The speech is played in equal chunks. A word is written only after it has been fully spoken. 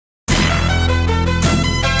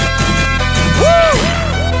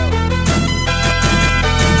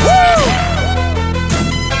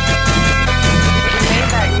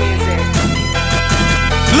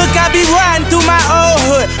be riding through my old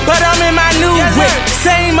hood, but I'm in my new whip.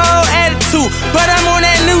 Same old attitude, but I'm on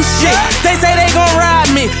that new shit. They say they gon' ride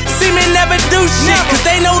me, see me never do shit, cause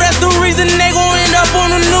they know that's the reason they gon' end up on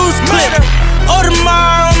the news clip.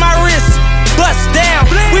 Audemars on my wrist, bust down.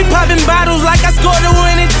 We poppin' bottles like I scored a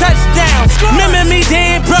winning touchdown. Remember me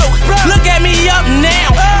dead broke, look at me up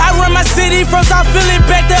now. I run my city from South Philly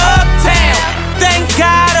back to Uptown. Thank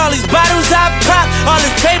God, all these bottles I pop, all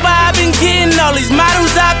this paper I been getting, all these models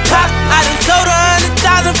I pop. I done sold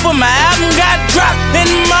 100,000 for my album got dropped. And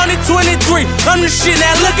I'm only 23, I'm the shit,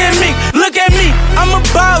 now look at me, look at me. I'm a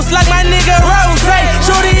boss like my nigga Rose.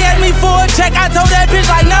 Shorty asked me for a check, I told that bitch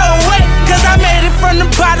like no way, cause I made it from the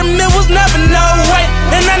bottom, it was never no way.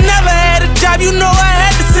 And I never had a job, you know I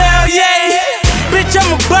had to sell, yeah. Bitch, I'm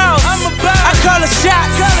a boss, I call a shot.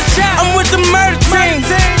 I'm with the murder team,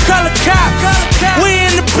 call a cop. We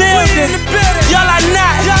in the building, y'all are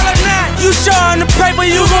not. You showin' the paper,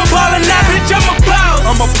 you gon' ball or not. Bitch, I'm a boss,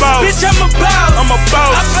 bitch, I'm a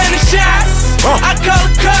boss. I play the shots, I call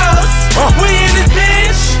the calls. We in this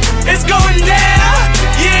bitch, it's going down.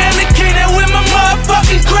 Yeah, and the king that with my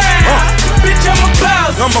motherfucking crowd. Bitch, I'm a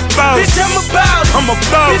boss, bitch, I'm a boss. Bitch, I'm a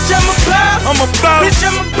boss, bitch, I'm a boss. Bitch,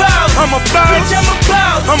 I'm a boss, bitch, I'm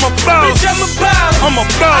a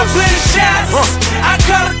boss. I play the shots, I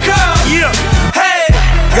call the calls. Hey.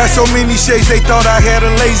 Got so many shades, they thought I had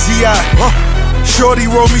a lazy eye. Shorty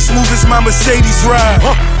roll me smooth as my Mercedes ride.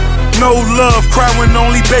 No love, cry when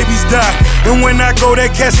only babies die. And when I go,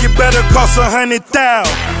 that casket better cost 100,000.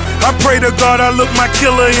 I pray to God I look my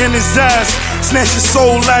killer in his eyes. Snatch his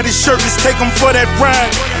soul out his shirt, let's take him for that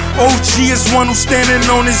ride. OG is one who's standing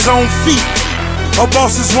on his own feet. A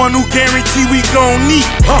boss is one who guarantee we gon' meet.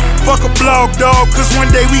 Fuck a blog dog, cause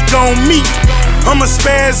one day we gon' meet. I'ma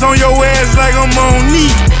spaz on your ass like I'm on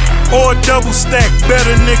knee. Or a double stack,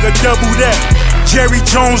 better nigga, double that. Jerry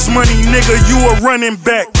Jones money, nigga, you a running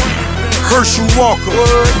back. Herschel Walker,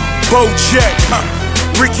 Bo Jack,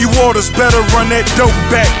 Ricky Waters, better run that dope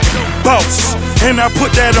back. Boss, and I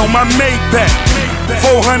put that on my Maybach.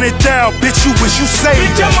 400 down, bitch, you wish you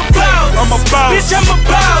saved bitch, that. I'm a boss, bitch, I'm a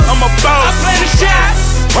boss. I play the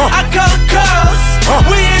shots, I call the calls.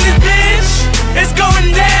 We in this bitch, it's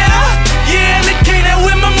going down. Yeah, and the king that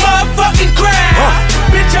with my motherfucking crowd.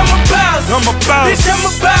 Bitch, I'm a boss, bitch, I'm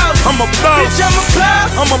a boss. Bitch, I'm a boss, bitch, I'm a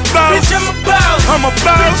boss. Bitch, I'm a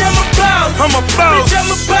boss, bitch, I'm a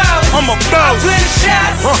boss. I play the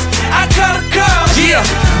shots, I call the calls.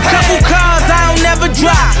 Couple cars I don't never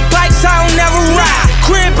drive, bikes I don't never ride,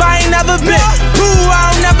 crib I ain't never been, pool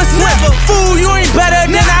I don't never swim. Fool, you ain't better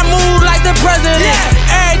than I move like the president.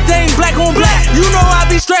 Everything black on black, you know I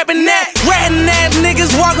be strapping that. Ratting ass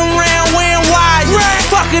niggas walking around wearing wire,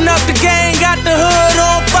 fucking up the gang, got the hood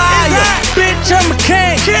on fire. Bitch, I'm a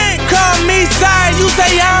king, call me sire. You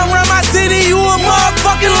say I don't run my city, you a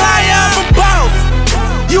motherfucking liar. I'm a boss,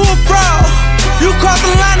 you a fraud. You cross the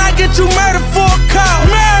line, I get you murdered for a call.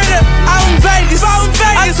 Murder, out in Vegas,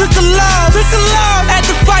 I took the loss. At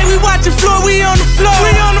the fight, we watching floor, we on the floor.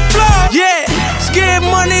 Yeah, scared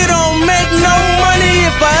money don't make no money.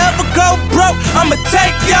 If I ever go broke, I'ma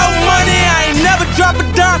take your money. I ain't never drop a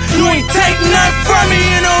dime, you ain't take nothing from me.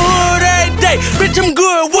 In the hood every day, bitch, I'm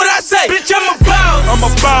good, what I say? Bitch, I'm a boss,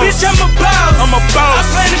 bitch, I'm a boss. I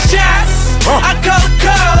play the shots, I call the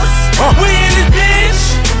calls. We in this bitch,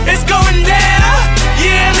 it's going down.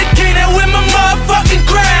 Yeah, and the king that with my motherfucking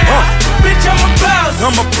crowd. Bitch, I'm a boss, bitch,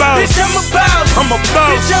 I'm a boss. Bitch, I'm a boss,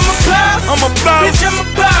 bitch, I'm a boss. Bitch, I'm a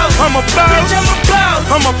boss, bitch, I'm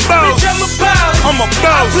a boss.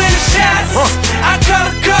 I play the shots, I call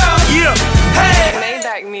the calls. Hey.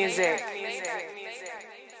 Maybach music.